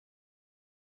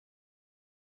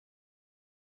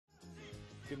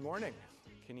Good morning.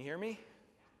 Can you hear me?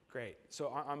 Great.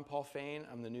 So I'm Paul Fain.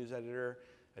 I'm the news editor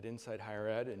at Inside Higher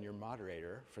Ed and your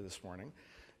moderator for this morning.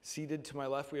 Seated to my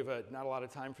left, we have not a lot of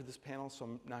time for this panel, so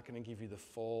I'm not going to give you the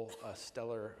full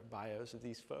stellar bios of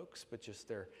these folks, but just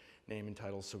their name and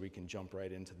titles so we can jump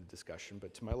right into the discussion.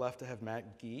 But to my left, I have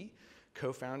Matt Gee,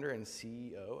 co-founder and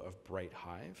CEO of Bright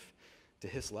Hive. To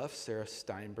his left, Sarah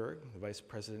Steinberg, the Vice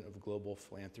President of Global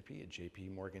Philanthropy at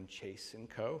JP Morgan Chase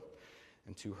 & Co.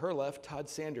 And to her left, Todd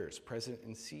Sanders, President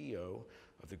and CEO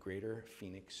of the Greater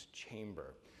Phoenix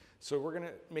Chamber. So we're going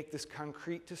to make this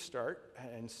concrete to start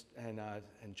and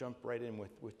jump right in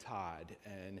with Todd.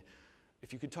 And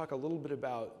if you could talk a little bit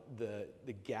about the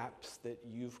gaps that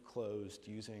you've closed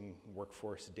using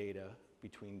workforce data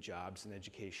between jobs and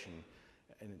education,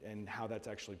 and how that's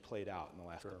actually played out in the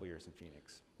last couple of years in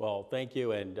Phoenix. Well, thank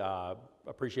you, and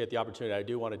appreciate the opportunity. I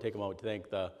do want to take a moment to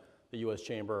thank the U.S.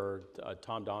 Chamber,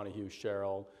 Tom Donahue,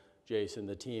 Cheryl, Jason,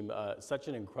 the team. Such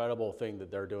an incredible thing that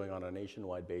they're doing on a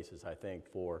nationwide basis, I think,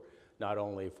 for not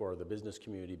only for the business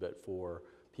community, but for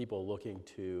people looking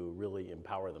to really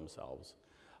empower themselves.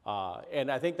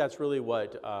 And I think that's really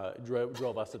what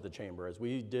drove us at the Chamber, as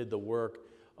we did the work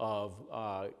of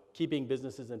keeping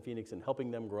businesses in Phoenix and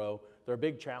helping them grow. Their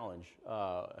big challenge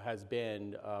has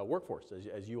been workforce,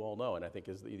 as you all know, and I think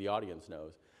as the audience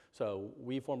knows. So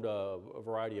we formed a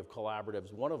variety of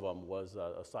collaboratives. One of them was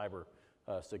a cyber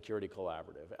security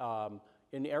collaborative.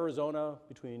 In Arizona,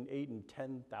 between 8,000 and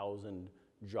 10,000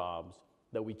 jobs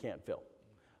that we can't fill.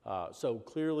 So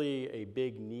clearly a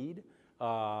big need.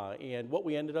 And what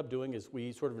we ended up doing is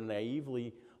we sort of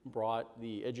naively brought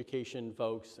the education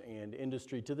folks and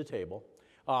industry to the table,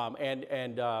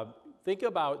 and think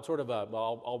about sort of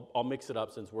I'll mix it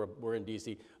up since we're in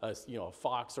DC, a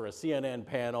Fox or a CNN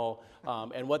panel,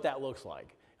 and what that looks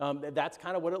like. That's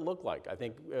kind of what it looked like. I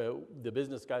think the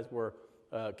business guys were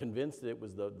convinced that it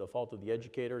was the fault of the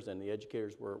educators, and the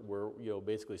educators were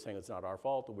basically saying it's not our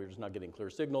fault, we're just not getting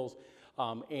clear signals.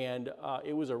 And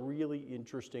it was a really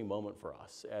interesting moment for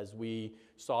us as we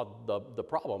saw the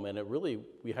problem, and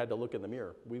we had to look in the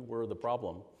mirror. We were the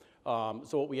problem.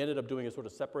 So what we ended up doing is sort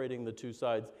of separating the two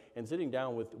sides and sitting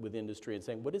down with industry and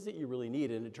saying, what is it you really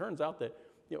need? And it turns out that,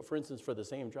 for instance, for the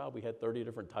same job, we had 30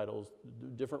 different titles,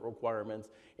 different requirements,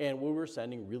 and we were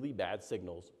sending really bad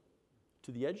signals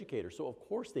to the educators. So of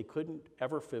course they couldn't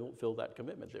ever fill that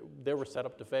commitment. They were set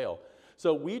up to fail.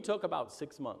 So we took about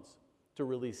 6 months to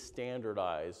really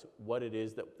standardize what it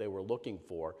is that they were looking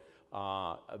for,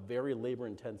 a very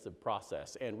labor-intensive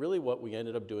process. And really what we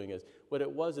ended up doing is, what it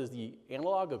was is the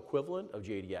analog equivalent of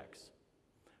JDX.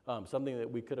 Something that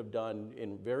we could have done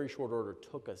in very short order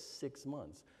took us 6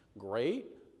 months. Great,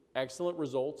 excellent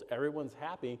results, everyone's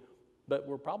happy, but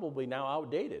we're probably now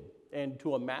outdated. And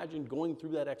to imagine going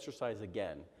through that exercise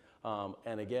again,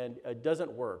 and again, it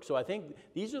doesn't work. So I think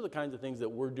these are the kinds of things that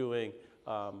we're doing,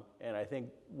 and I think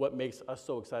what makes us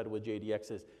so excited with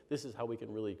JDX is this is how we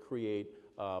can really create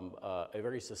a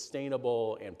very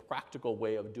sustainable and practical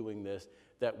way of doing this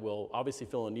that will obviously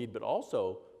fill a need, but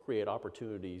also create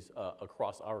opportunities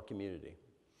across our community.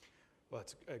 Well,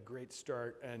 it's a great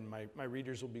start, and my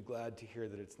readers will be glad to hear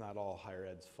that it's not all higher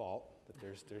ed's fault, that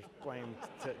there's blame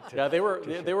to yeah, they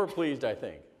were pleased, I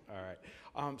think. All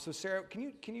right. So Sarah,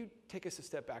 can you take us a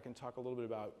step back and talk a little bit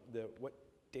about what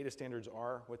data standards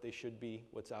are, what they should be,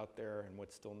 what's out there, and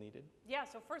what's still needed? Yeah,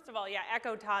 so first of all,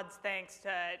 echo Todd's thanks to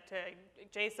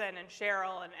Jason and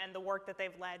Cheryl and the work that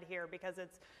they've led here, because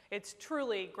it's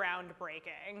truly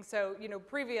groundbreaking. So,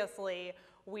 previously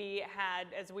we had,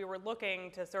 as we were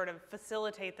looking to sort of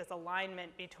facilitate this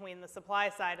alignment between the supply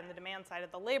side and the demand side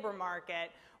of the labor market,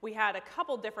 we had a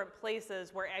couple different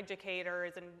places where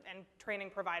educators and training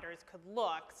providers could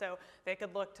look. So they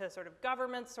could look to sort of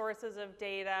government sources of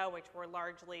data, which were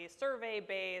largely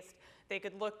survey-based. They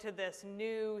could look to this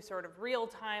new sort of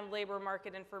real-time labor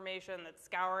market information that's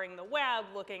scouring the web,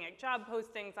 looking at job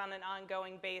postings on an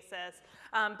ongoing basis.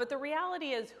 But the reality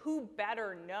is, who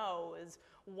better knows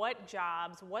what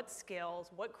jobs, what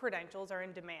skills, what credentials are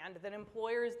in demand than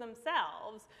employers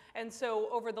themselves? And so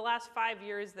over the last 5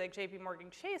 years that JP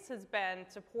Morgan Chase has been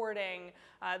supporting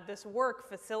this work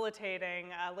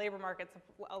facilitating labor market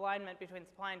alignment between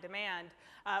supply and demand,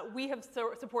 we have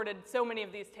supported so many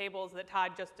of these tables that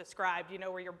Todd just described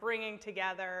described, where you're bringing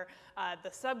together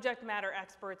the subject matter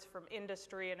experts from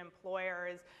industry and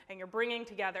employers, and you're bringing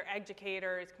together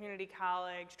educators, community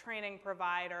college, training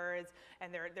providers,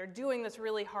 and they're doing this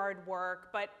really hard work,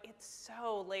 but it's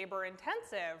so labor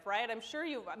intensive, right? I'm sure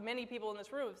many people in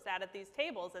this room have sat at these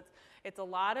tables. It's a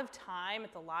lot of time,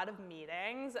 it's a lot of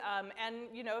meetings, and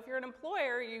if you're an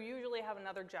employer, you usually have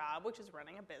another job, which is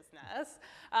running a business.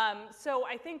 So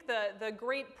I think the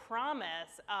great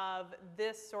promise of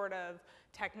this sort of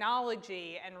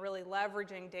technology and really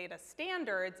leveraging data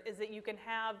standards is that you can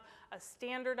have a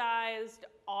standardized,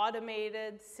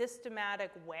 automated,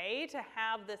 systematic way to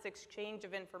have this exchange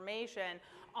of information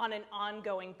on an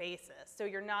ongoing basis. So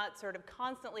you're not sort of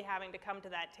constantly having to come to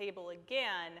that table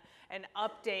again and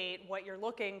update what you're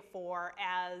looking for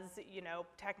as,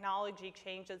 technology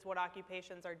changes what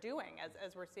occupations are doing,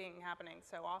 as we're seeing happening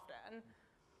so often.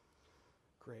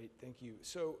 Great, thank you.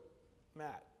 So,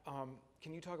 Matt,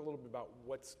 can you talk a little bit about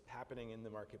what's happening in the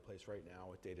marketplace right now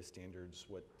with data standards,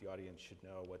 what the audience should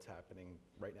know, what's happening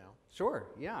right now? Sure,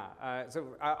 yeah.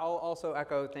 So I'll also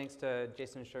echo thanks to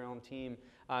Jason and Cheryl and team.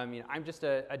 I'm just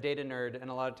a data nerd, and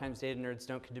a lot of times data nerds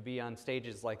don't get to be on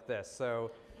stages like this.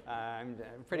 So I'm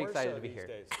pretty More excited so to be these here.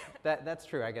 days. That's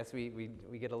true. I guess we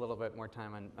get a little bit more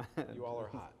time on. You all are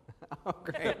hot. Oh,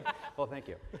 great. Well, thank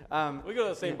you. We go to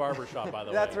the same barber shop, by the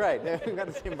way. That's right. We've got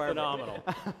the same barber. Phenomenal.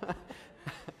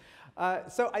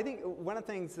 So I think one of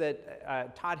the things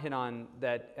that Todd hit on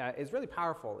that is really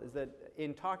powerful is that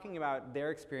in talking about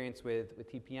their experience with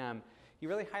TPM, he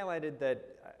really highlighted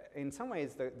that in some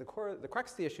ways the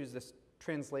crux of the issue is this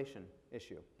translation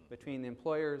issue between the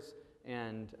employers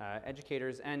and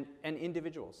educators and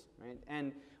individuals, right?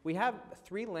 And we have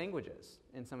three languages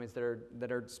in some ways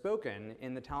that are spoken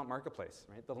in the talent marketplace,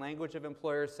 right? The language of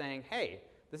employers saying, hey,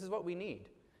 this is what we need.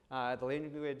 The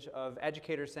language of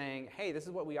educators saying, hey, this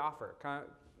is what we offer.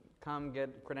 Come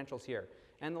get credentials here.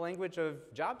 And the language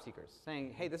of job seekers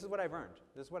saying, hey, this is what I've earned.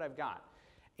 This is what I've got.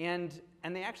 And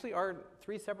they actually are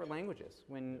three separate languages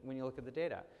when you look at the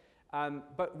data.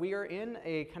 But we are in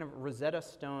a kind of Rosetta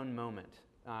Stone moment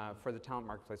for the talent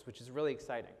marketplace, which is really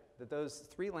exciting. That those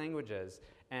three languages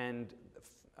and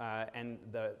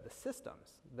the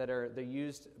systems that are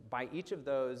used by each of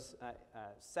those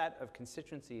set of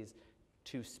constituencies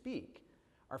to speak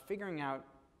are figuring out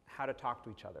how to talk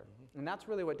to each other. Mm-hmm. And that's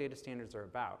really what data standards are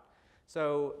about.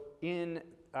 So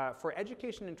for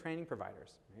education and training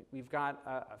providers, right, we've got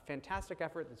a fantastic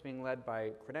effort that's being led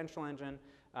by Credential Engine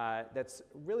that's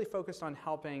really focused on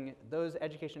helping those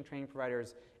education and training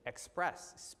providers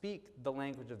speak the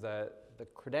language of the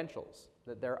credentials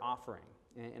that they're offering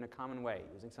in a common way,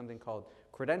 using something called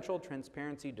Credential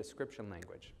Transparency Description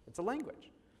Language. It's a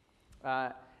language.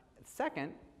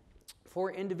 Second,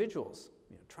 for individuals,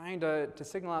 trying to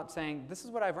signal out saying, this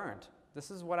is what I've earned, this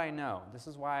is what I know, this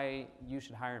is why you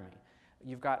should hire me.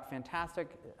 You've got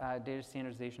fantastic data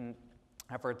standardization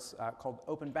efforts called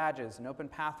Open Badges and Open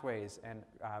Pathways and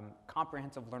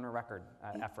comprehensive learner record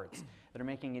efforts that are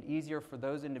making it easier for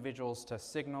those individuals to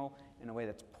signal in a way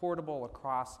that's portable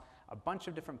across a bunch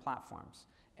of different platforms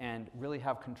and really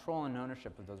have control and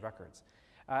ownership of those records.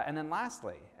 And then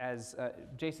lastly, as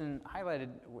Jason highlighted,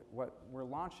 what we're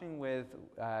launching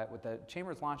what the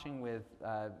Chamber's launching with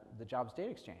the Jobs Data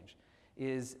Exchange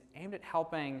is aimed at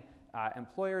helping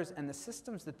employers and the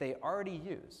systems that they already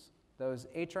use, those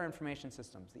HR information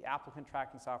systems, the applicant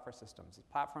tracking software systems, the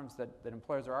platforms that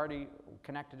employers are already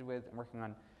connected with and working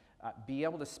on, be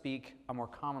able to speak a more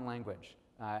common language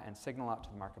and signal out to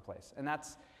the marketplace. And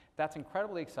that's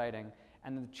incredibly exciting.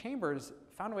 And the Chambers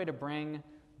found a way to bring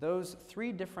those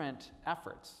three different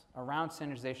efforts around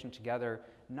standardization together,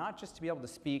 not just to be able to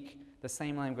speak the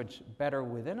same language better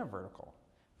within a vertical,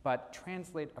 but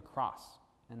translate across.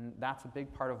 And that's a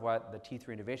big part of what the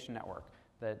T3 Innovation Network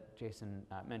that Jason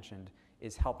mentioned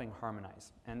is helping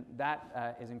harmonize. And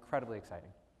that is incredibly exciting.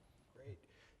 Great.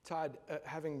 Todd,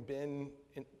 having been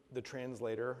the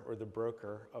translator or the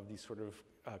broker of these sort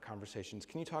of conversations,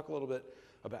 can you talk a little bit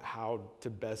about how to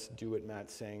best do what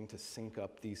Matt's saying to sync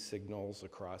up these signals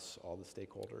across all the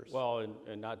stakeholders? Well,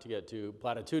 and not to get too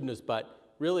platitudinous,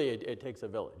 but really it takes a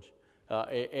village.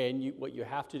 What you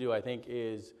have to do, I think,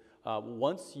 is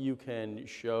once you can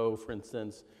show, for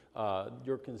instance,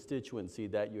 your constituency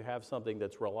that you have something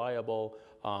that's reliable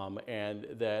and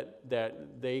that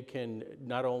they can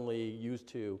not only use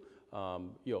to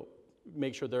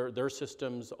make sure their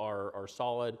systems are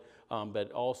solid,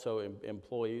 but also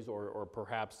employees or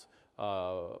perhaps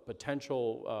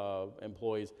potential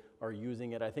employees are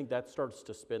using it. I think that starts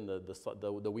to spin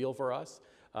the wheel for us.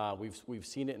 We've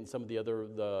seen it in some of the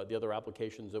other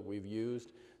applications that we've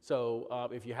used. So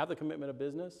if you have the commitment of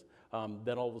business,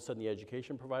 then all of a sudden the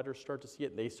education providers start to see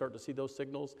it. They start to see those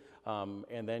signals,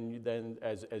 and then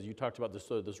as you talked about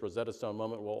this Rosetta Stone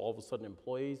moment, well, all of a sudden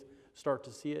employees start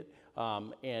to see it,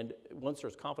 and once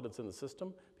there's confidence in the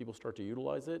system, people start to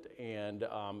utilize it, and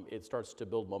it starts to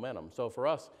build momentum. So for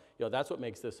us, that's what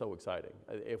makes this so exciting.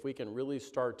 If we can really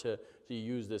start to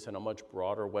use this in a much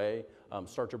broader way,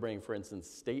 start to bring, for instance,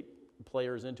 state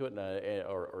players into it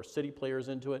or city players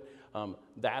into it,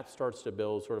 that starts to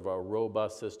build sort of a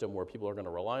robust system where people are going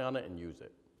to rely on it and use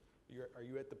it. Are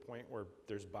you at the point where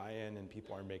there's buy-in and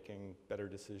people are making better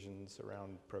decisions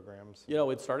around programs?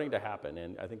 It's starting to happen,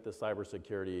 and I think the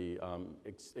cybersecurity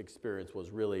experience was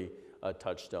really a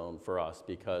touchstone for us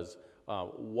because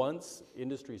once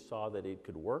industry saw that it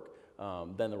could work,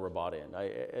 then they were bought in.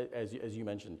 As you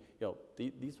mentioned,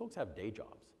 these folks have day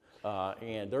jobs.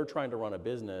 And they're trying to run a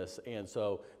business, and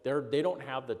so they don't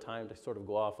have the time to sort of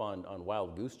go off on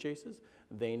wild goose chases.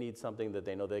 They need something that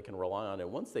they know they can rely on,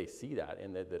 and once they see that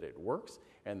and that it works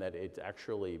and that it's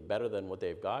actually better than what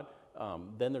they've got,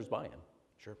 then there's buy-in.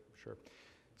 Sure.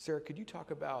 Sarah, could you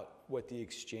talk about what the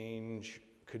exchange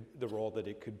the role that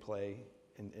it could play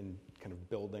in kind of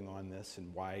building on this,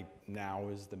 and why now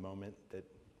is the moment that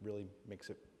really makes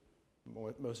it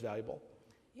most valuable?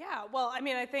 Yeah, well, I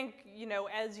mean, I think,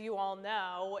 as you all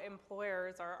know,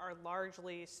 employers are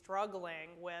largely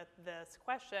struggling with this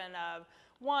question of,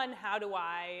 one, how do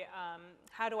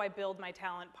I build my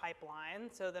talent pipeline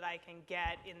so that I can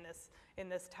get in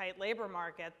this tight labor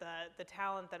market the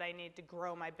talent that I need to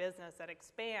grow my business and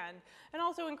expand, and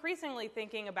also increasingly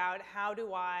thinking about how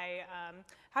do I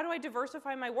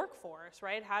diversify my workforce,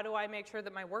 right? How do I make sure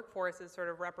that my workforce is sort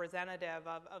of representative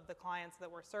of the clients that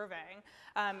we're serving?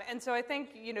 And so I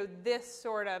think, this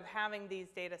sort of having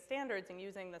these data standards and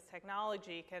using this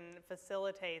technology can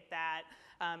facilitate that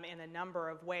in a number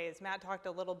of ways. Matt talked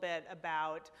a little bit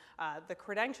about the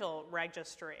credential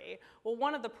registry. Well,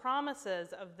 one of the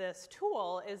promises of this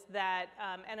tool is that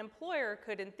an employer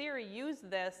could, in theory, use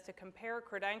this to compare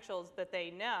credentials that they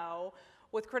know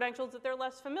with credentials that they're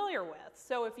less familiar with.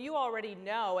 So if you already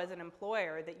know as an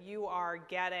employer that you are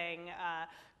getting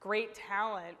great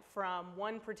talent from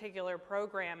one particular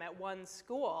program at one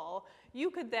school, you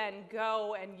could then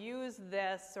go and use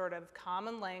this sort of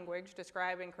common language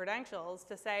describing credentials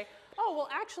to say, oh, well,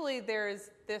 actually, there's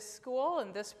this school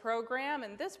and this program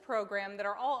that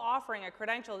are all offering a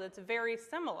credential that's very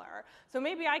similar. So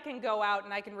maybe I can go out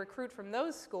and I can recruit from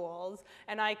those schools,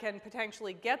 and I can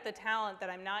potentially get the talent that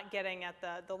I'm not getting at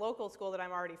the local school that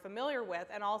I'm already familiar with,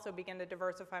 and also begin to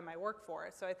diversify my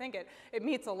workforce. So I think it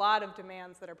meets a lot of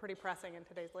demands that are pretty pressing in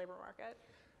today's labor market.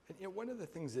 And, one of the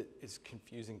things that is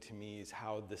confusing to me is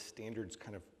how the standards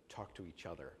kind of talk to each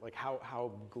other, like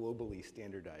how globally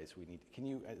standardized we need. Can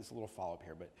you, as a little follow-up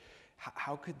here, but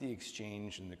how could the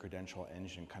exchange and the credential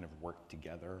engine kind of work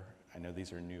together? I know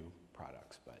these are new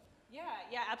products, but.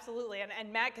 Yeah, absolutely.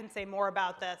 And Matt can say more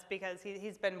about this because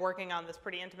he's been working on this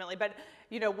pretty intimately. But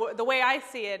the way I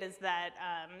see it is that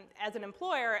as an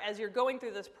employer, as you're going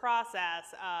through this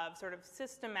process of sort of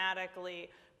systematically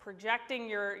projecting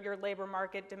your labor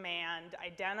market demand,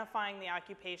 identifying the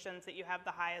occupations that you have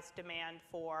the highest demand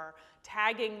for,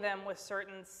 tagging them with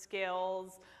certain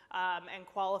skills and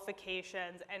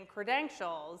qualifications and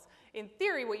credentials, in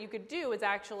theory, what you could do is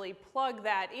actually plug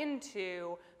that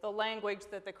into the language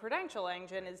that the credential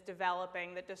engine is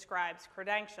developing that describes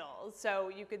credentials.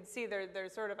 So you could see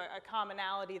there's sort of a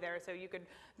commonality there. So you could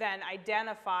then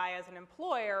identify as an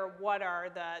employer what are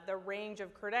the range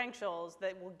of credentials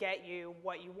that will get you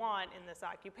what you want in this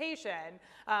occupation.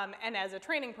 And as a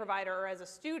training provider or as a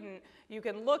student, you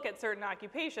can look at certain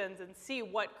occupations and see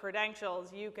what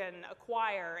credentials you can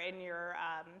acquire in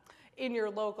your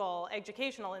local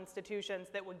educational institutions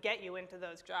that would get you into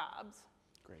those jobs.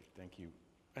 Great, thank you.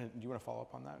 And do you want to follow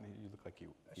up on that? You look like you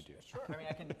do. Sure. I mean,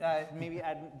 I can maybe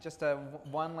add just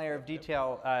one layer of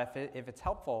detail if it's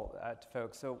helpful to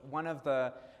folks. So one of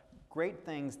the great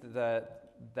things that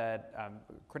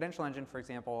Credential Engine, for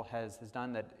example, has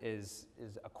done that is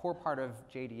a core part of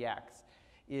JDX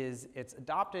is it's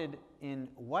adopted in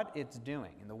what it's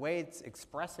doing, in the way it's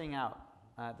expressing out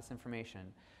this information.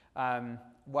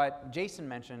 What Jason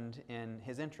mentioned in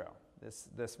his intro,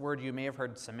 this word you may have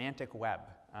heard, semantic web,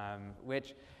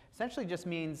 which essentially just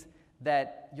means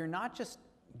that you're not just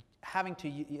having to,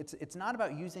 it's not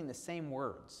about using the same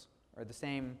words or the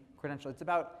same credential, it's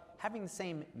about having the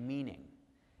same meaning.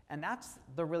 And that's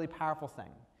the really powerful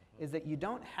thing, is that you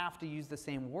don't have to use the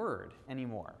same word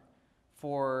anymore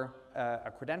for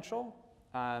a credential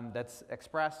that's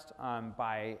expressed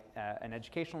by an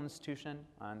educational institution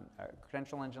on a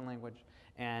credential engine language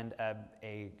and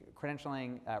a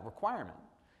credentialing requirement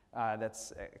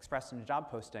that's expressed in a job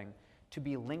posting to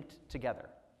be linked together.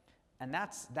 And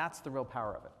that's the real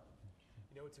power of it.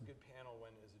 You know, it's a good panel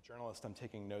when, as a journalist, I'm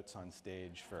taking notes on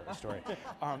stage for a story.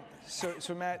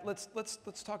 So Matt,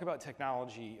 let's talk about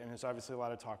technology, and there's obviously a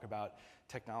lot of talk about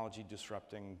technology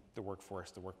disrupting the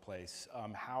workforce, the workplace.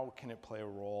 How can it play a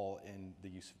role in the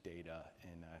use of data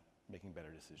in making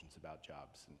better decisions about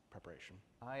jobs and preparation?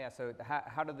 Yeah, so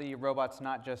how do the robots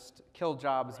not just kill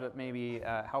jobs, but maybe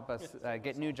help us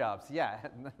get new jobs? Yeah,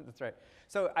 that's right.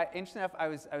 So interesting enough, I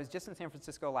was just in San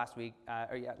Francisco last week,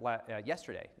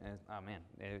 yesterday. Oh man,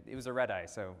 it was a red eye,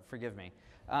 so forgive me.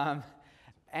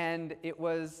 And it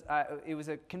was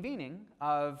a convening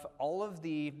of all of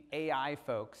the AI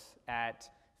folks at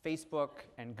Facebook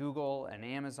and Google and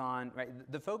Amazon, right?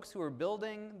 The folks who are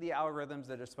building the algorithms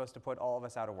that are supposed to put all of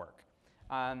us out of work.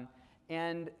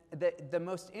 And the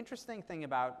most interesting thing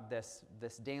about this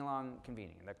day-long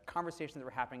convening, the conversations that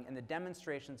were happening, and the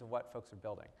demonstrations of what folks are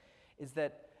building, is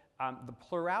that the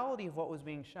plurality of what was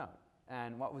being shown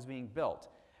and what was being built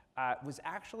was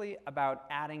actually about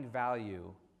adding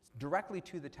value directly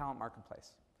to the talent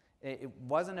marketplace. It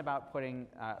wasn't about putting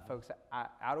folks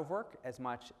out of work as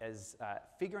much as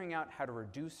figuring out how to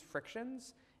reduce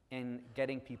frictions in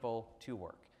getting people to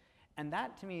work. And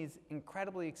that, to me, is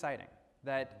incredibly exciting,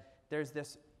 that there's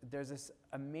this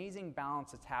amazing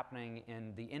balance that's happening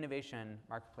in the innovation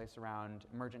marketplace around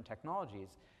emergent technologies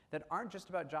that aren't just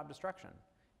about job destruction.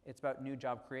 It's about new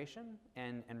job creation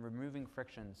and removing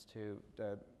frictions to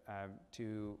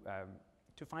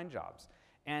find jobs.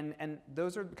 And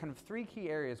those are kind of three key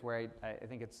areas where I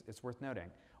think it's worth noting.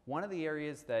 One of the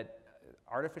areas that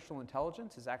artificial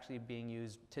intelligence is actually being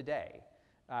used today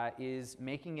is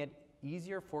making it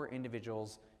easier for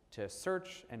individuals to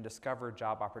search and discover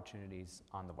job opportunities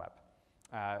on the web.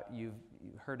 You've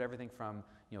heard everything from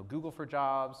Google for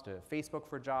Jobs to Facebook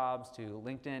for Jobs to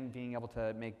LinkedIn being able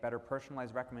to make better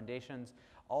personalized recommendations.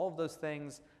 All of those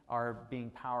things are being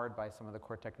powered by some of the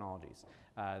core technologies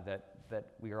that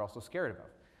we are also scared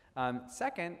of.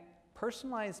 Second,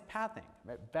 personalized pathing,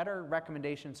 right? Better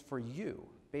recommendations for you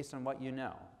based on what you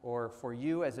know, or for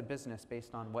you as a business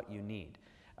based on what you need.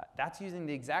 That's using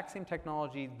the exact same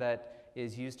technology that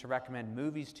is used to recommend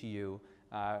movies to you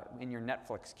in your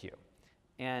Netflix queue.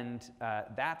 And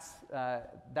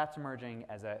that's emerging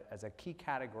as a key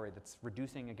category that's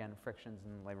reducing, again, frictions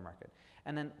in the labor market.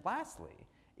 And then lastly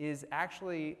is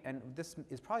actually, and this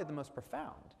is probably the most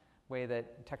profound way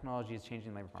that technology is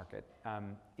changing the labor market,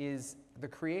 is the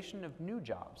creation of new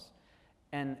jobs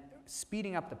and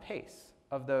speeding up the pace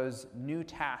of those new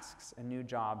tasks and new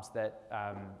jobs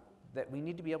that we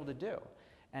need to be able to do.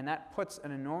 And that puts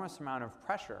an enormous amount of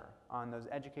pressure on those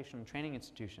education and training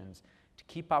institutions to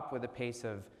keep up with the pace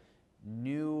of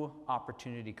new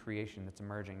opportunity creation that's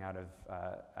emerging out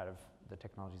of the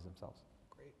technologies themselves.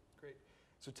 Great.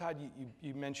 So Todd,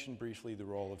 you mentioned briefly the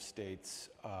role of states.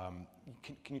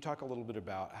 Can you talk a little bit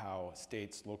about how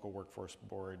states, local workforce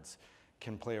boards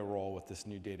can play a role with this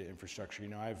new data infrastructure?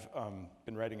 I've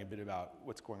been writing a bit about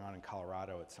what's going on in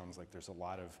Colorado. It sounds like there's a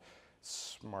lot of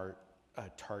smart,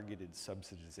 targeted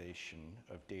subsidization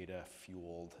of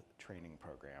data-fueled training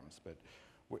programs. But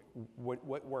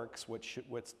what works? What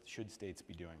should states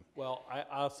be doing? Well,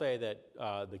 I'll say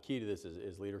that the key to this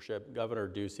is leadership. Governor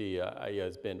Ducey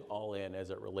has been all in as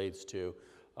it relates to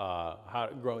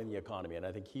growing the economy, and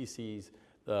I think he sees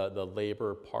the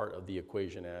labor part of the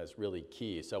equation as really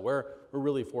key. So we're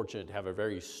really fortunate to have a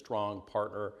very strong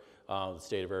partner, the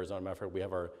state of Arizona. Matter of fact, we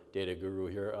have our data guru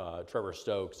here, Trevor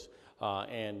Stokes,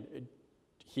 and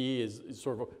he is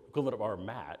sort of equivalent of our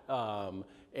Matt.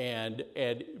 And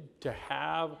to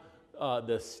have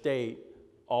the state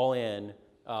all in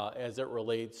as it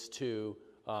relates to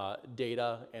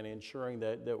data and ensuring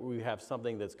that we have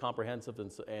something that's comprehensive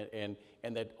and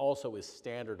that also is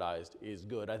standardized is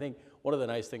good. I think one of the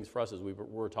nice things for us as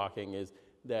we're talking is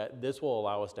that this will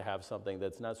allow us to have something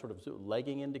that's not sort of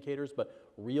lagging indicators,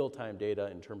 but real-time data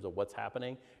in terms of what's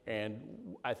happening. And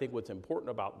I think what's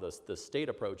important about the state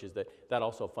approach is that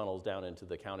also funnels down into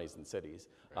the counties and cities.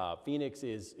 Right. Phoenix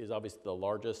is obviously the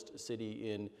largest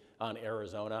city in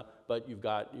Arizona, but you've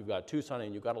got Tucson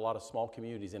and you've got a lot of small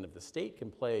communities. And if the state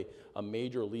can play a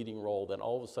major leading role, then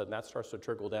all of a sudden that starts to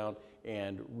trickle down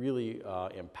and really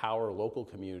empower local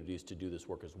communities to do this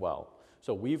work as well.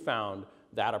 So we found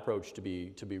that approach to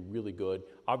be really good.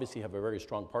 Obviously, have a very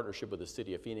strong partnership with the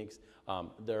city of Phoenix.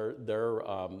 Their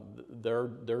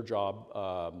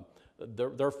job,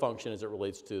 their function as it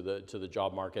relates to the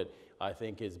job market I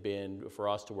think has been for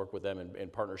us to work with them in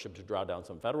partnership to draw down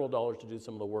some federal dollars to do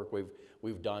some of the work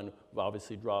we've done. We've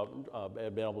obviously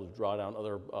been able to draw down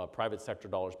other private sector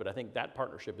dollars, but I think that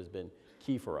partnership has been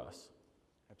key for us.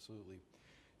 Absolutely.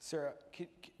 Sarah,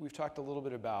 we've talked a little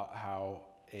bit about how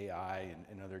AI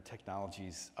and other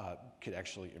technologies could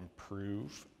actually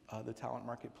improve the talent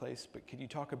marketplace, but could you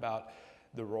talk about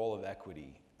the role of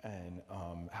equity and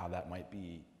how that might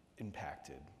be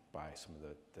impacted by some of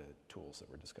the tools that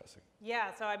we're discussing?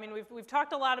 Yeah, so I mean, we've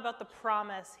talked a lot about the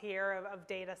promise here of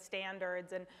data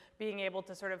standards and being able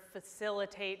to sort of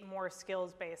facilitate more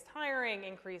skills-based hiring,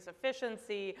 increase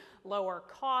efficiency, lower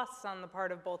costs on the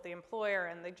part of both the employer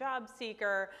and the job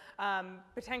seeker,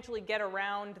 potentially get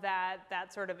around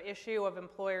that sort of issue of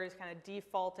employers kind of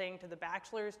defaulting to the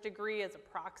bachelor's degree as a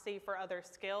proxy for other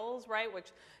skills, right,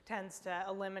 which tends to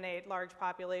eliminate large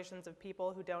populations of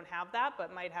people who don't have that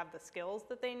but might have the skills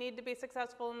that they need to be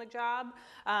successful in the job.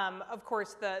 Of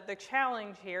course, the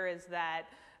challenge here is that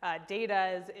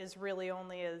data is really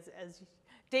only as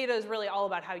data is really all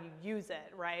about how you use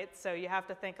it, right? So you have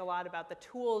to think a lot about the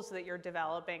tools that you're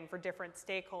developing for different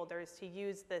stakeholders to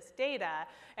use this data.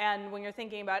 And when you're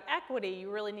thinking about equity, you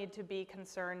really need to be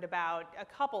concerned about a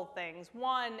couple things.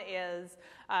 One is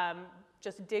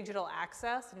just digital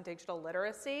access and digital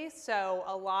literacy. So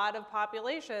a lot of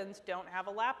populations don't have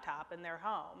a laptop in their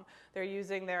home. They're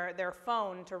using their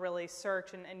phone to really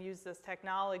search and use this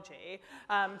technology.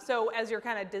 So as you're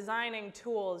kind of designing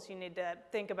tools, you need to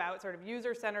think about sort of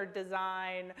user-centered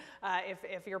design.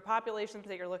 If your populations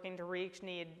that you're looking to reach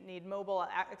need mobile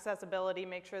accessibility,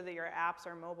 make sure that your apps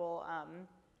are mobile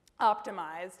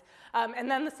optimized.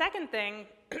 And then the second thing,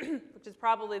 which is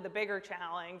probably the bigger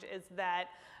challenge, is that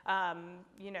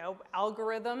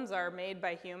algorithms are made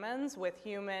by humans with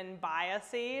human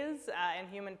biases and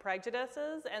human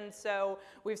prejudices, and so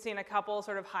we've seen a couple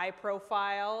sort of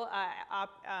high-profile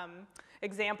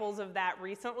examples of that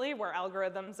recently, where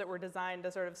algorithms that were designed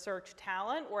to sort of search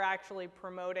talent were actually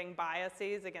promoting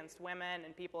biases against women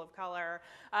and people of color.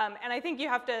 And I think you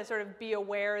have to sort of be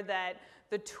aware that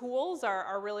the tools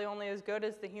are really only as good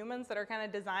as the humans that are kind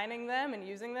of designing them and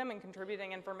using them and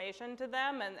contributing information to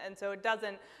them. And so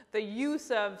the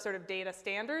use of sort of data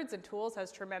standards and tools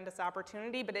has tremendous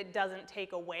opportunity, but it doesn't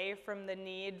take away from the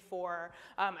need for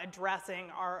addressing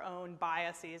our own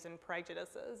biases and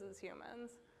prejudices as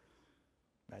humans.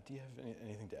 Matt, do you have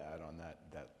anything to add on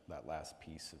that last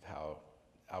piece of how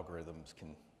algorithms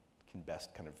can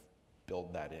best kind of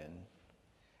build that in?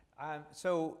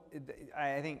 So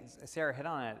I think Sarah hit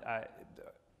on it.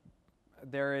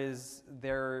 There is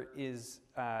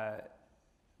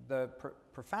the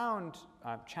profound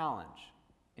challenge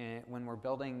when we're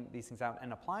building these things out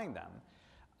and applying them,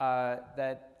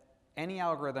 that any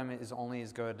algorithm is only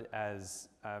as good as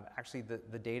actually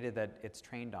the data that it's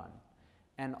trained on.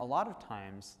 And a lot of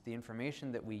times, the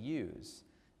information that we use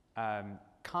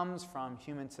comes from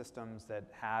human systems that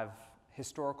have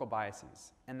historical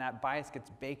biases, and that bias gets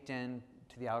baked in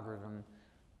to the algorithm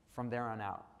from there on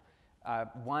out.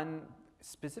 One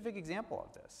specific example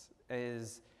of this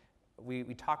is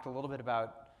we talked a little bit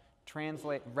about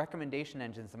recommendation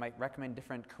engines that might recommend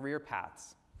different career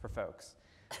paths for folks.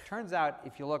 Turns out,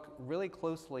 if you look really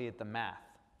closely at the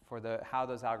math for how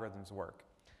those algorithms work,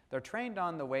 they're trained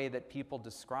on the way that people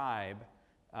describe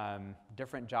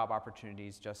different job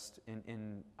opportunities just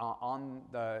on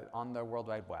the World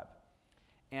Wide Web.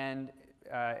 And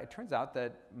it turns out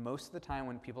that most of the time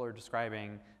when people are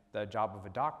describing the job of a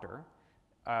doctor,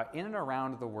 in and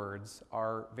around the words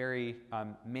are very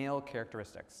male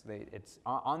characteristics. It's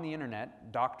on the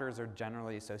internet, doctors are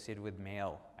generally associated with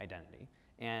male identity,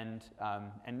 and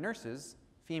nurses,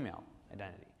 female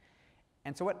identity.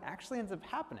 And so what actually ends up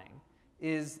happening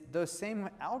is those same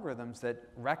algorithms that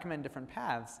recommend different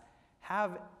paths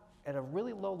have, at a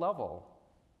really low level,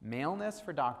 maleness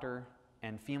for doctor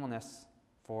and femaleness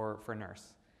for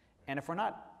nurse. And if we're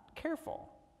not careful,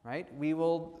 right, we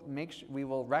will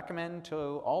recommend to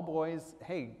all boys,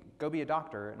 hey, go be a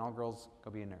doctor, and all girls,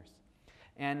 go be a nurse.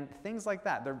 And things like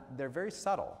that, they're very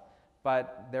subtle,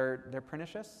 but they're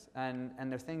pernicious,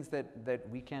 and they're things that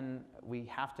we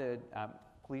have to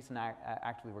police and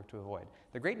actively work to avoid.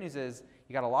 The great news is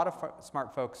you got a lot of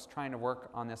smart folks trying to work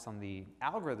on this on the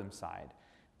algorithm side,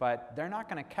 but they're not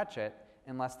going to catch it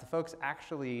unless the folks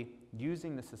actually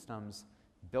using the systems,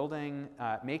 building,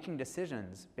 making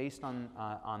decisions based on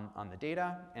the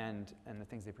data and the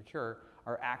things they procure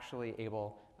are actually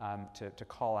able to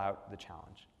call out the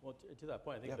challenge. Well, to that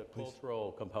point, I think the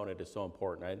cultural component is so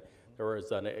important. Right? There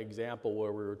was an example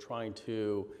where we were trying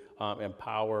to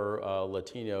empower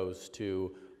Latinos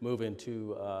to move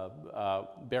into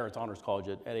Barrett's Honors College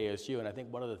at ASU. And I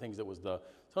think one of the things that was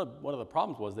one of the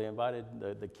problems was they invited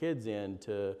the kids in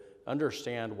to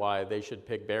understand why they should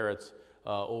pick Barrett's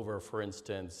over, for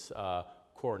instance,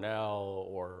 Cornell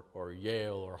or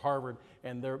Yale or Harvard,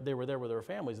 and they were there with their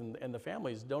families, and the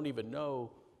families don't even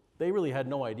know, they really had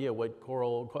no idea what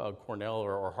Cornell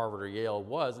or Harvard or Yale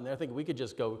was, and they're thinking we could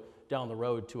just go down the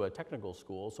road to a technical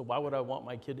school, so why would I want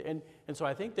my kid, and so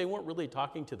I think they weren't really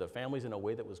talking to the families in a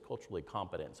way that was culturally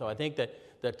competent. So I think that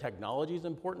the technology is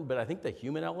important, but I think the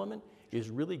human element is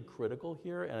really critical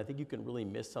here, and I think you can really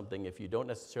miss something if you don't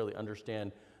necessarily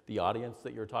understand the audience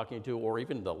that you're talking to or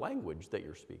even the language that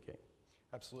you're speaking.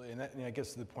 Absolutely, and that I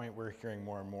guess to the point we're hearing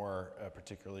more and more,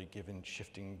 particularly given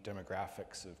shifting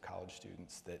demographics of college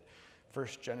students, that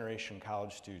first generation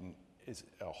college student is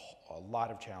a lot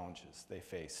of challenges they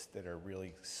face that are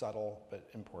really subtle but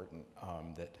important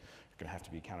that are going to have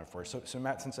to be accounted for. So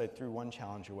Matt, since I threw one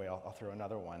challenge away, I'll throw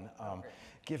another one.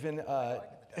 Given,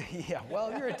 yeah,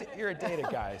 well, you're a data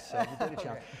guy, so the data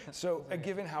challenge. So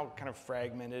given how kind of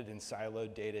fragmented and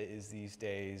siloed data is these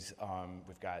days,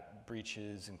 we've got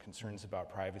breaches and concerns about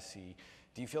privacy.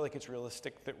 Do you feel like it's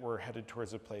realistic that we're headed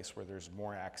towards a place where there's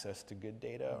more access to good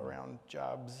data around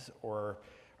jobs, or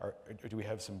do we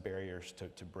have some barriers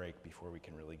to break before we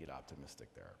can really get optimistic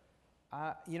there?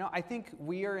 I think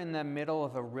we are in the middle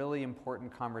of a really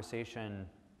important conversation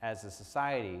as a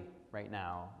society right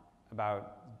now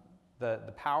about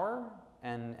the power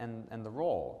and the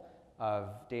role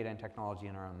of data and technology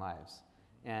in our own lives,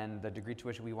 and the degree to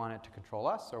which we want it to control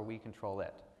us or we control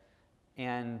it.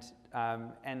 And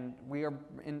we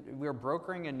are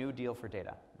brokering a new deal for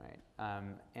data, right?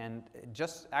 And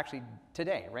just actually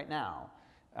today, right now,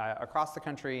 across the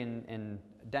country in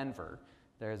Denver,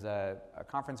 there's a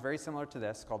conference very similar to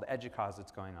this called EDUCAUSE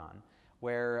that's going on,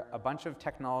 where a bunch of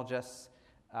technologists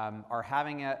are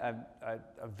having a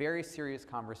very serious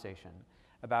conversation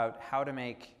about how to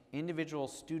make individual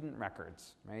student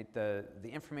records, right? The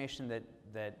information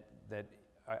that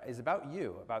is about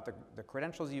you, about the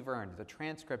credentials you've earned, the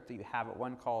transcript that you have at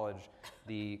one college,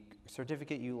 the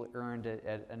certificate you earned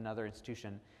at another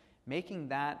institution, making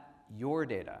that your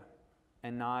data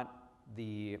and not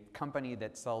the company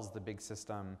that sells the big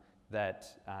system that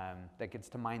gets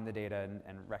to mine the data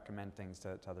and recommend things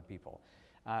to other people.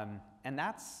 And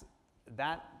that's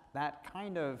that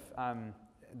kind of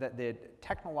the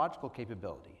technological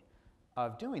capability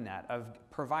of doing that, of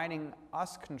providing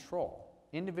us control,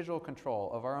 individual control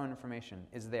of our own information,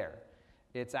 is there.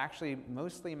 It's actually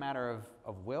mostly a matter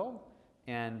of will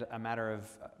and a matter of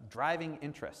driving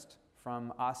interest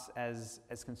from us as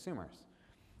consumers.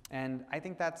 And I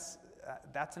think that's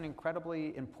an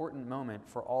incredibly important moment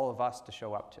for all of us to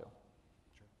show up to.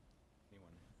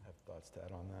 Anyone have thoughts to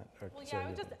add on that? Well, yeah,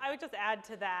 I would just add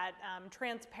to that,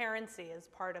 transparency is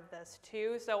part of this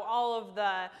too. So all of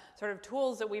the sort of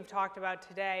tools that we've talked about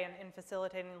today in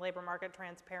facilitating labor market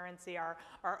transparency are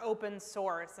open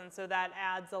source, and so that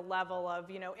adds a level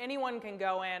of, anyone can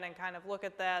go in and kind of look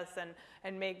at this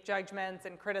and make judgments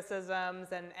and criticisms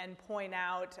and point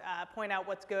out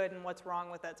what's good and what's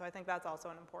wrong with it. So I think that's also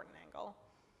an important angle.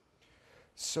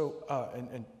 So,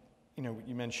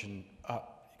 you mentioned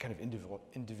kind of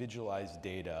individualized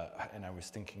data, and I was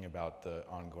thinking about the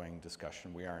ongoing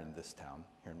discussion we are in this town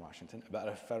here in Washington about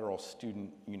a federal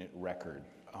student unit record.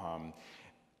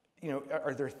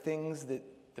 Are there things that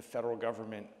the federal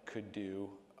government could do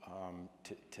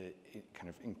to kind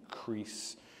of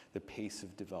increase the pace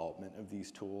of development of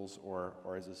these tools, or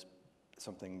is this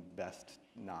something best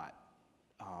not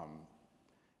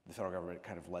the federal government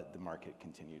kind of let the market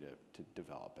continue to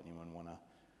develop? Anyone want to?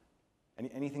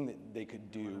 Anything that they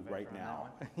could do right now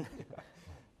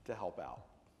to help out?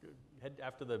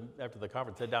 After the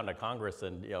conference, head down to Congress,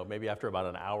 and maybe after about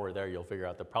an hour there, you'll figure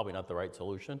out they're probably not the right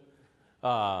solution.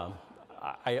 I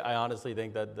honestly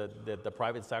think that the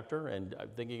private sector, and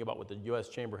thinking about what the U.S.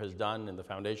 Chamber has done and the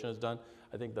foundation has done,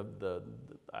 I think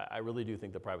I really do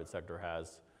think the private sector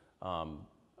has,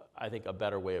 I think, a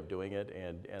better way of doing it,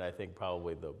 and I think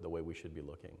probably the way we should be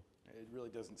looking. It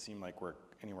really doesn't seem like we're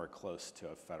anywhere close to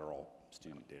a federal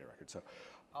student data record. So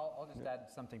I'll just add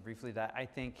something briefly. That I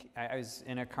think I was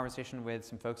in a conversation with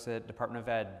some folks at Department of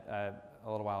Ed a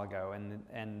little while ago,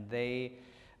 and they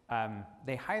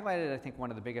highlighted, I think,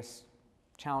 one of the biggest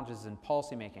challenges in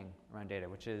policymaking around data,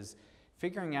 which is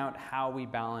figuring out how we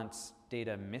balance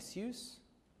data misuse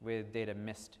with data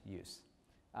misuse,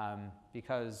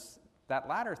 because that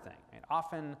latter thing, right,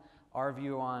 often our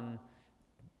view on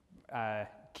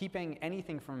keeping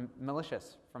anything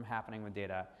malicious from happening with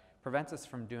data prevents us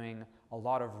from doing a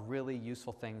lot of really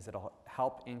useful things that'll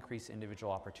help increase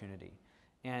individual opportunity.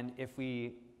 And if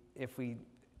we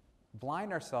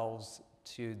blind ourselves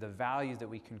to the values that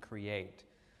we can create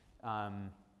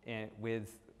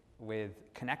with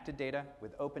connected data,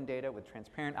 with open data, with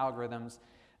transparent algorithms,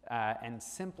 and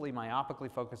simply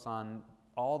myopically focus on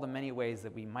all the many ways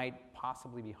that we might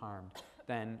possibly be harmed,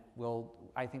 then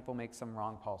I think we'll make some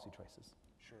wrong policy choices.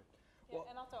 Sure. Yeah,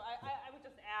 and also, I would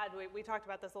just add, we talked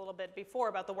about this a little bit before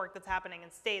about the work that's happening in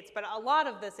states, but a lot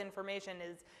of this information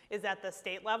is at the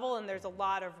state level, and there's a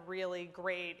lot of really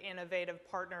great innovative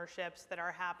partnerships that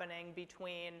are happening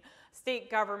between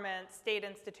state government, state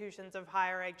institutions of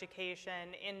higher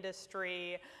education,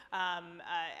 industry, and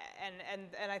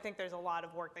I think there's a lot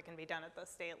of work that can be done at the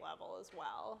state level as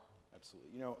well.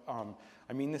 Absolutely.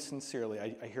 I mean this sincerely.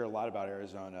 I hear a lot about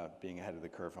Arizona being ahead of the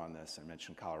curve on this. I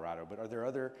mentioned Colorado, but are there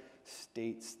other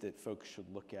states that folks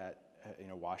should look at?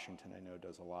 Washington, I know,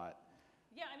 does a lot.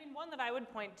 Yeah, I mean, one that I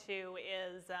would point to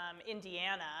is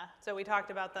Indiana. So we talked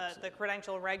about the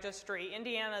credential registry.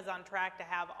 Indiana is on track to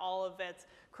have all of its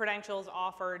credentials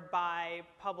offered by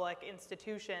public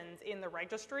institutions in the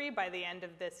registry by the end of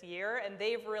this year. And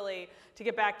they've really, to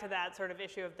get back to that sort of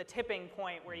issue of the tipping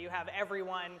point where you have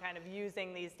everyone kind of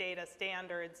using these data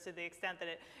standards to the extent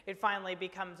that it finally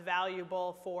becomes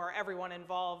valuable for everyone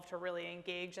involved to really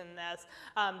engage in this.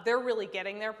 They're really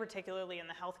getting there, particularly in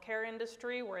the healthcare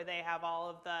industry, where they have all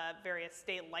of the various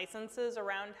state licenses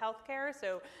around healthcare.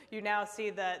 So you now see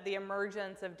the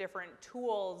emergence of different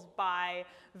tools by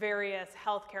various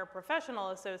healthcare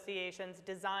professional associations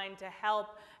designed to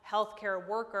help healthcare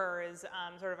workers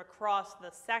sort of across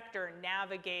the sector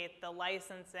navigate the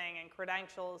licensing and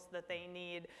credentials that they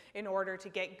need in order to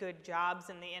get good jobs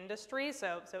in the industry.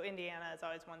 So Indiana is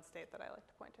always one state that I like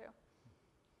to point to.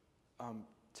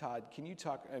 Todd, can you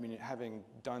talk, I mean, having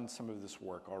done some of this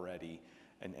work already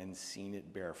and seen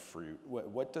it bear fruit,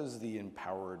 what does the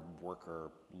empowered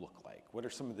worker look like? What are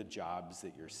some of the jobs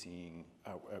that you're seeing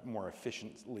more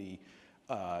efficiently,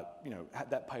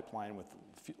 that pipeline with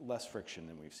less friction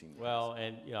than we've seen? Well,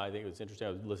 and I think it was interesting,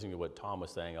 I was listening to what Tom was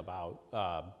saying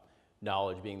about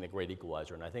knowledge being the great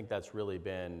equalizer, and I think that's really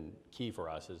been key for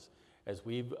us as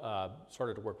we've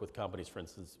started to work with companies, for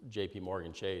instance, JP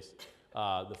Morgan Chase,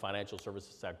 the financial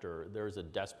services sector. There's a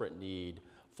desperate need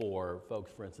for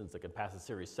folks, for instance, that could pass a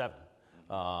Series 7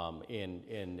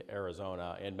 in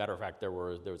Arizona. And matter of fact, there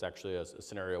was actually a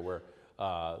scenario where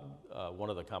one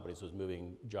of the companies was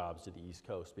moving jobs to the East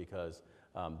Coast because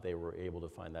they were able to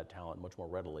find that talent much more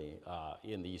readily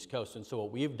in the East Coast. And so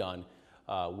what we've done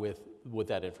with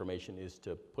that information is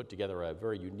to put together a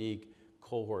very unique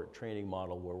cohort training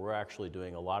model where we're actually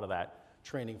doing a lot of that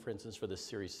training, for instance, for the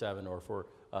Series 7 or for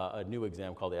a new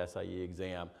exam called the SIE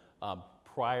exam,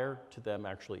 prior to them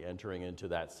actually entering into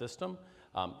that system,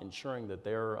 ensuring that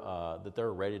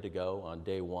they're ready to go on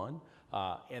day one.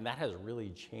 And that has really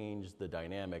changed the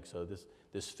dynamic. So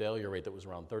this failure rate that was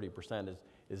around 30%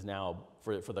 is now,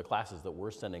 for the classes that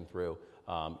we're sending through,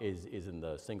 is in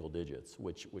the single digits,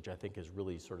 which I think has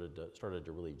really started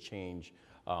to really change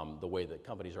the way that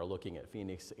companies are looking at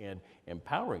Phoenix and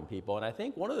empowering people. And I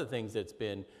think one of the things that's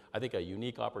been, I think, a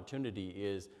unique opportunity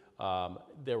is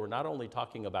they were not only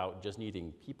talking about just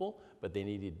needing people, but they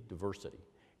needed diversity.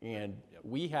 And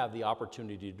we have the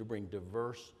opportunity to bring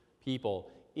diverse people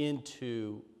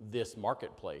into this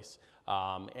marketplace.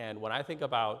 And when I think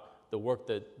about the work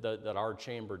that our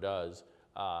chamber does,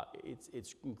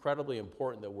 it's incredibly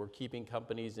important that we're keeping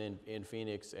companies in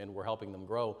Phoenix and we're helping them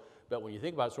grow. But when you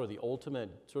think about sort of the ultimate,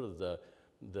 sort of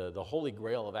the holy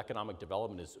grail of economic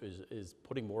development is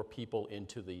putting more people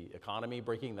into the economy,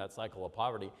 breaking that cycle of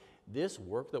poverty. This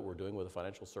work that we're doing with the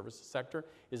financial services sector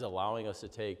is allowing us to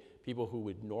take people who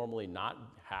would normally not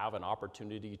have an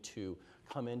opportunity to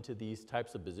come into these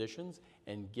types of positions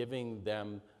and giving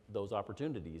them those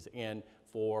opportunities. And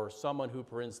for someone who,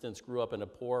 for instance, grew up in a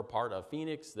poor part of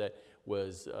Phoenix that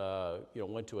was,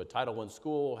 went to a Title I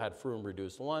school, had free and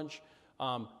reduced lunch,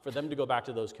 for them to go back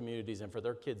to those communities and for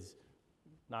their kids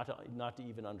not to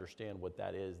even understand what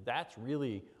that is, that's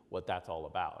really what that's all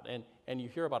about. And you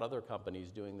hear about other companies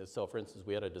doing this. So for instance,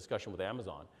 we had a discussion with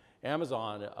Amazon.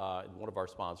 Amazon, one of our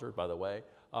sponsors, by the way,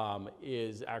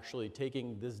 is actually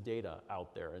taking this data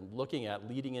out there and looking at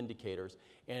leading indicators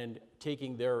and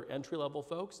taking their entry-level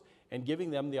folks and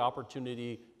giving them the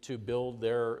opportunity to build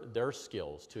their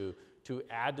skills, to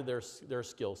add to their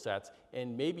skill sets,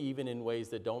 and maybe even in ways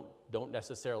that don't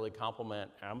necessarily complement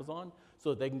Amazon, so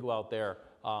that they can go out there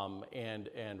and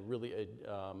really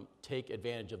take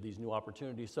advantage of these new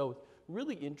opportunities. So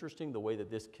really interesting the way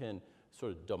that this can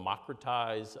sort of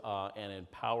democratize and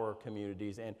empower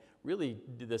communities, and really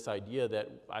this idea that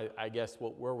I guess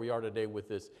where we are today with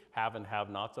this have and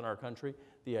have-nots in our country,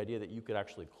 the idea that you could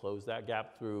actually close that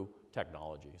gap through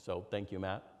technology. So thank you,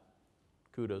 Matt.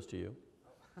 Kudos to you.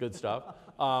 Good stuff.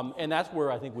 And that's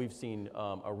where I think we've seen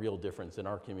a real difference in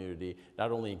our community,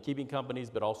 not only in keeping companies,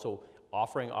 but also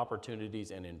offering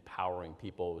opportunities and empowering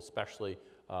people, especially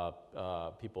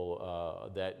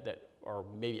people that are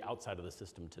maybe outside of the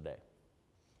system today.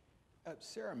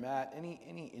 Sarah, Matt,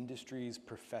 any industries,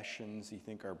 professions you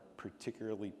think are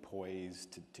particularly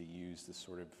poised to use this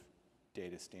sort of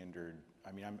data standard?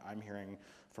 I mean, I'm hearing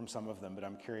from some of them, but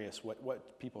I'm curious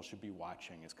what people should be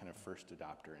watching as kind of first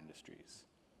adopter industries.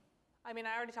 I mean,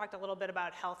 I already talked a little bit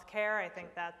about healthcare. I think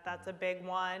that's a big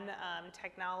one.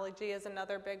 Technology is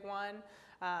another big one.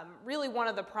 Really, one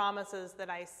of the promises that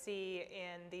I see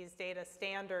in these data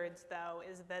standards, though,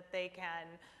 is that they can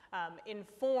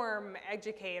inform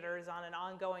educators on an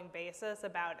ongoing basis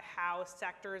about how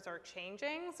sectors are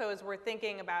changing. So as we're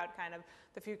thinking about kind of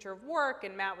the future of work,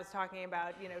 and Matt was talking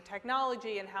about, you know,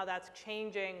 technology and how that's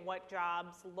changing what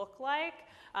jobs look like,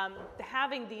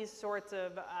 having these sorts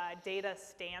of data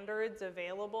standards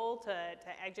available to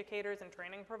educators and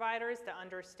training providers to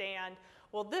understand,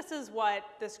 well, this is what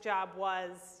this job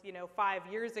was, you know, 5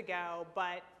 years ago,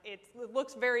 but it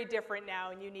looks very different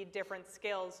now and you need different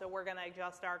skills, so we're going to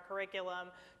adjust our curriculum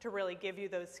to really give you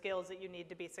those skills that you need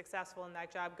to be successful in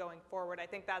that job going forward. I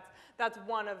think that's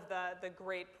one of the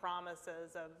great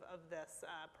promises of this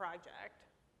project.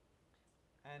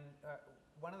 And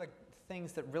one of the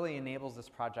things that really enables this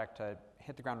project to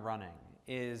hit the ground running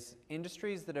is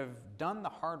industries that have done the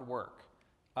hard work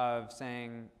of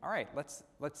saying, all right,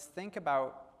 let's think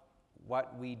about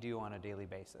what we do on a daily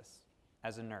basis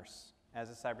as a nurse, as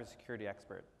a cybersecurity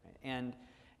expert, and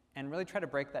really try to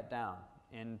break that down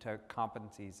into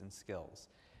competencies and skills.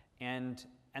 And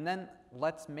then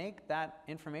let's make that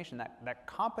information, that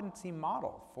competency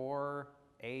model for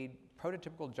a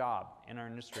prototypical job in our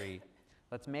industry,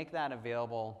 let's make that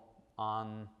available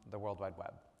on the World Wide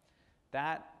Web.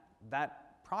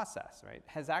 That process, right,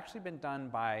 has actually been done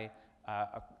by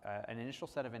an initial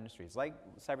set of industries, like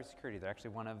cybersecurity. They're actually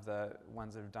one of the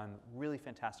ones that have done really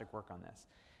fantastic work on this.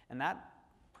 And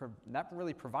that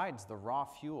really provides the raw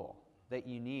fuel that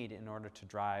you need in order to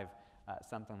drive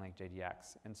something like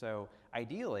JDX. And so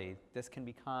ideally, this can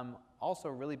become also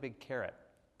a really big carrot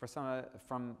for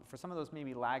some of those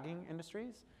maybe lagging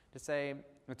industries to say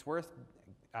it's worth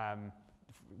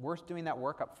doing that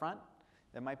work up front.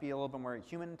 That might be a little bit more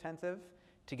human intensive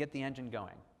to get the engine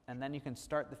going. And then you can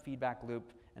start the feedback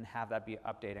loop and have that be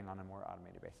updating on a more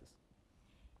automated basis.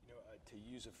 You know,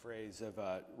 to use a phrase of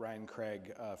Ryan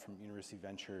Craig from University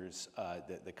Ventures,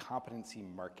 the competency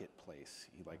marketplace,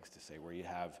 he likes to say, where you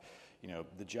have, you know,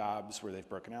 the jobs where they've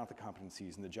broken out the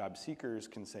competencies, and the job seekers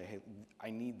can say, hey, I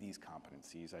need these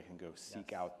competencies. I can go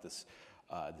seek out this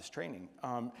training.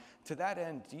 To that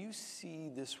end, do you see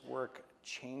this work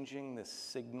changing the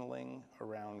signaling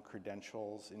around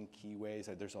credentials in key ways?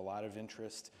 There's a lot of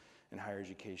interest in higher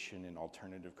education in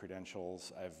alternative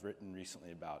credentials. I've written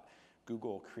recently about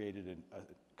Google created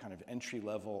a kind of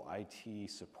entry-level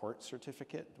IT support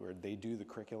certificate where they do the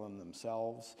curriculum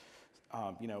themselves.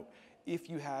 You know, if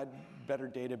you had better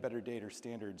data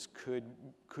standards, could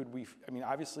we, I mean,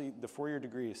 obviously the four-year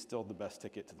degree is still the best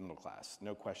ticket to the middle class,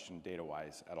 no question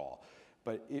data-wise at all.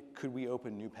 But could we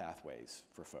open new pathways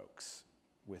for folks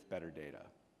with better data?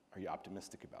 Are you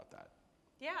optimistic about that?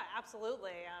 Yeah,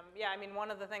 absolutely. Yeah, I mean, one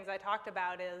of the things I talked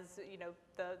about is, you know,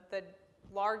 the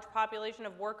large population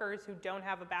of workers who don't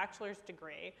have a bachelor's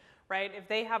degree, right? If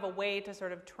they have a way to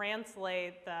sort of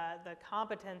translate the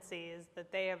competencies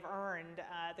that they have earned,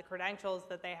 the credentials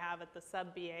that they have at the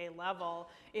sub-BA level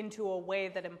into a way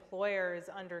that employers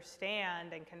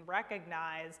understand and can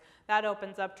recognize, that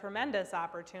opens up tremendous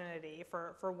opportunity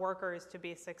for workers to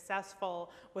be successful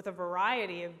with a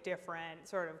variety of different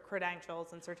sort of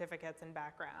credentials and certificates and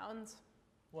backgrounds.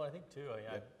 Well, I think too,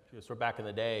 sort of back in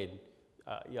the day,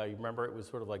 yeah, you remember it was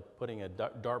sort of like putting a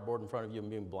dartboard in front of you and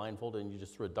being blindfolded, and you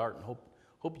just threw a dart and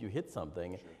hope you hit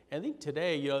something. Sure. And I think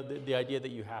today, you know, the idea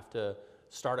that you have to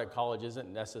start at college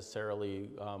isn't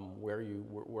necessarily where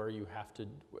you have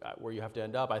to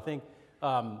end up. I think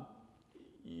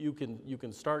you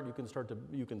can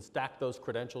stack those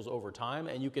credentials over time,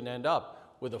 and you can end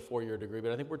up with a four-year degree.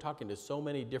 But I think we're talking to so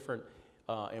many different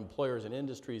employers and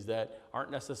industries that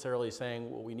aren't necessarily saying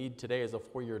what we need today is a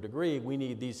four-year degree, we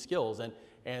need these skills,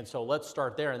 and so let's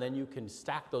start there, and then you can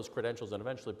stack those credentials and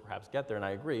eventually perhaps get there. And I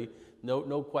agree,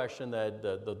 no question that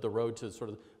the road to sort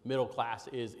of middle class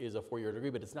is a four-year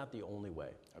degree, but it's not the only way.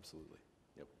 Absolutely.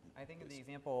 Yep. I think of the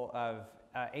example of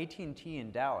AT&T in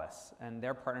Dallas and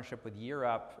their partnership with Year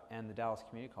Up and the Dallas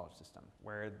Community College System,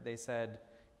 where they said,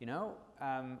 you know,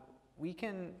 we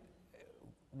can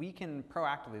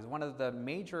proactively, as one of the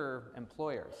major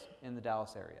employers in the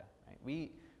Dallas area, right,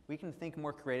 we can think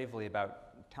more creatively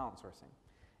about talent sourcing.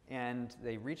 And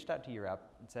they reached out to Year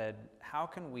Up and said, how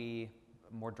can we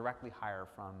more directly hire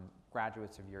from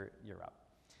graduates of Year Up?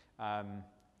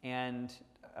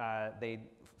 They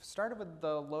started with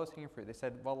the lowest hanging fruit. They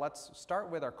said, well, let's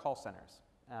start with our call centers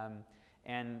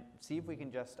and see if we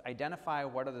can just identify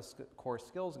what are the core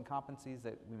skills and competencies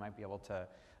that we might be able to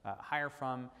hire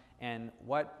from, and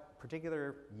what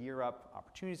particular Year Up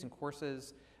opportunities and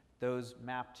courses those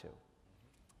map to.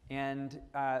 And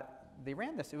they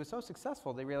ran this. It was so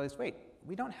successful, they realized, wait,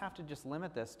 we don't have to just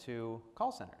limit this to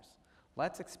call centers.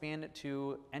 Let's expand it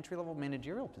to entry-level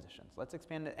managerial positions. Let's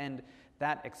expand it, and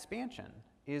that expansion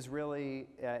is really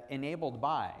enabled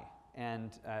by some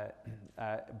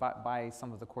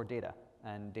of the core data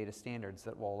and data standards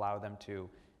that will allow them to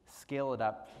scale it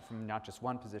up from not just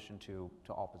one position to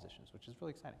all positions, which is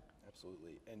really exciting.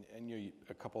 Absolutely, and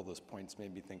a couple of those points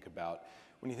made me think about,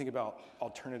 when you think about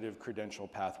alternative credential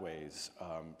pathways,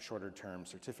 shorter-term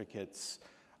certificates,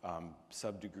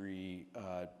 sub-degree,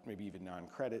 maybe even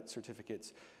non-credit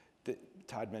certificates,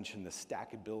 Todd mentioned the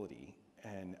stackability,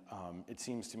 and it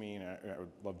seems to me, and I would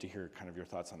love to hear kind of your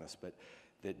thoughts on this, but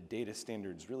that data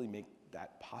standards really make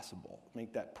that possible,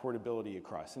 make that portability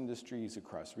across industries,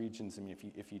 across regions. I mean,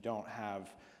 if you don't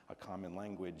have a common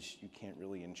language, you can't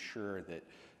really ensure that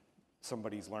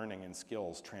somebody's learning and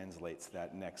skills translates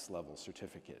that next level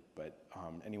certificate. But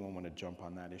anyone want to jump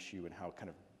on that issue and how kind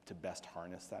of to best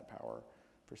harness that power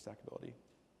for stackability?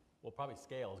 Well, probably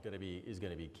scale is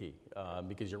going to be key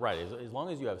because you're right. As long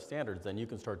as you have standards, then you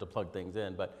can start to plug things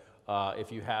in. But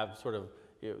if you have sort of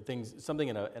something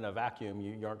in a vacuum,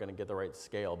 you aren't going to get the right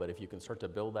scale. But if you can start to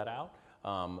build that out,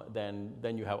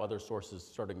 then you have other sources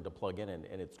starting to plug in, and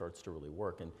it starts to really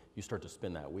work, and you start to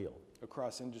spin that wheel.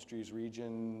 Across industries,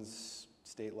 regions,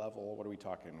 state level, what are we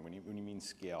talking when you mean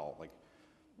scale? Like,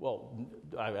 well,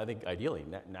 I think ideally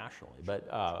nationally, but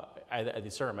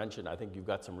as Sarah mentioned, I think you've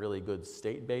got some really good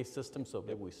state-based systems. So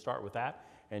maybe we start with that,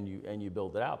 and you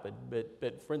build it out.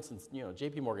 But for instance, you know,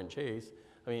 J.P. Morgan Chase,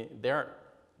 I mean, they aren't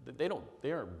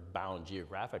bound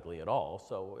geographically at all.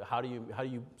 So how do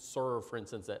you serve, for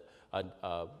instance,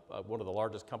 one of the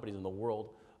largest companies in the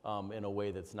world in a way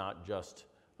that's not just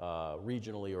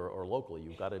regionally or locally?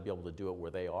 You've got to be able to do it where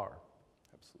they are.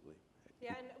 Absolutely.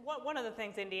 Yeah, and one of the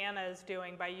things Indiana is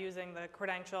doing by using the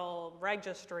credential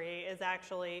registry is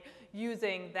actually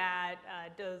using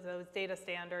those data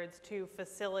standards to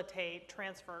facilitate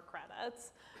transfer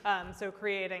credits. So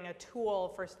creating a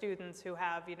tool for students who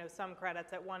have, you know, some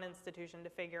credits at one institution to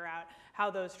figure out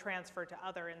how those transfer to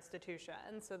other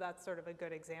institutions. So that's sort of a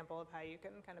good example of how you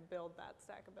can kind of build that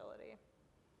stackability.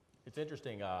 It's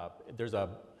interesting. There's a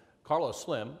Carlos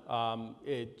Slim.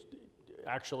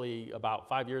 Actually, about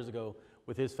 5 years ago,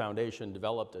 with his foundation,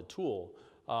 developed a tool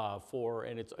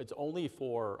and it's only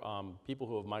for people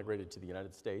who have migrated to the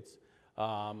United States.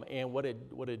 And what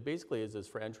it basically is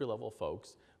for entry-level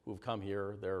folks who've come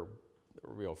here. They're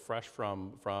fresh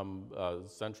from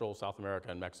Central South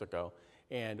America and Mexico.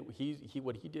 And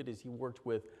what he did is he worked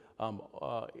with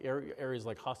areas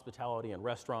like hospitality and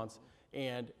restaurants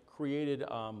and created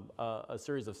a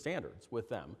series of standards with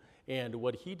them. And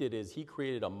what he did is he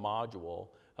created a module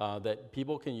that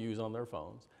people can use on their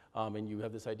phones. And you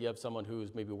have this idea of someone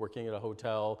who's maybe working at a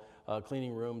hotel,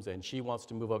 cleaning rooms, and she wants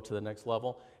to move up to the next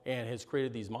level, and has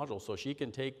created these modules. So she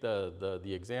can take the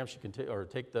exam, she can do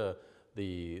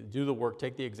the work,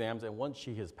 take the exams, and once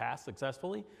she has passed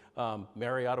successfully,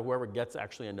 Marriott or whoever gets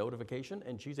actually a notification,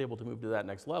 and she's able to move to that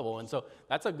next level. And so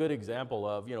that's a good example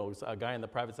of, you know, a guy in the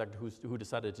private sector who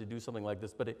decided to do something like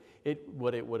this. But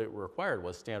what it required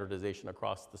was standardization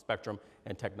across the spectrum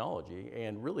and technology.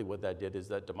 And really what that did is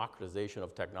that democratization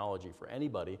of technology for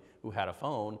anybody who had a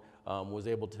phone was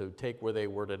able to take where they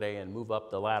were today and move up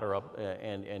the ladder up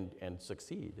and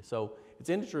succeed. So it's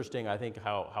interesting, I think,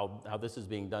 how this is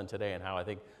being done today, and how I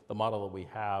think the model that we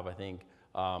have, I think,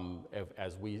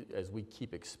 as we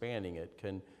keep expanding it,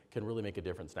 can really make a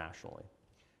difference nationally.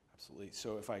 Absolutely.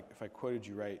 So if I quoted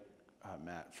you right,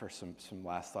 Matt, for some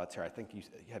last thoughts here, I think you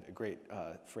had a great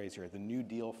phrase here: the New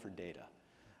Deal for data.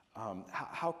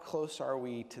 How close are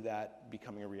we to that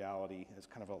becoming a reality? As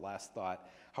kind of a last thought,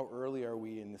 how early are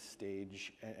we in this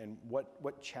stage, and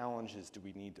what challenges do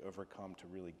we need to overcome to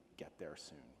really get there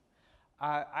soon?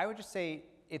 I would just say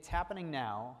it's happening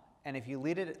now, and if you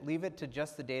leave it to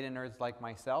just the data nerds like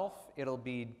myself, it'll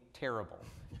be terrible.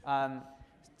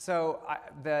 So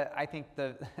I think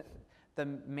the the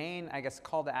main, I guess,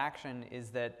 call to action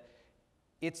is that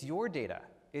it's your data,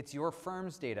 it's your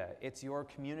firm's data, it's your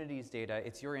community's data,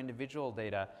 it's your individual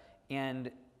data, and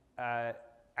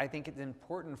I think it's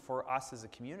important for us as a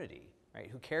community, right,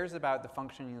 who cares about the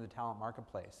functioning of the talent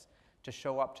marketplace, to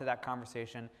show up to that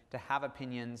conversation, to have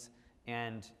opinions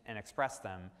and express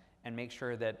them, and make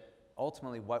sure that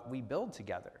ultimately what we build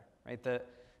together, right,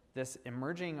 this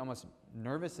emerging almost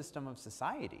nervous system of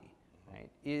society, right,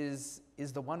 is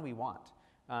the one we want.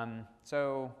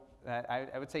 So I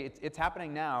would say it's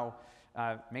happening now.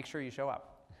 Make sure you show up.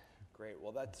 Great.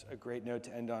 Well, that's a great note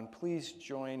to end on. Please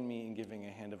join me in giving a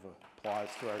hand of applause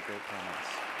to our great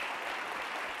panelists.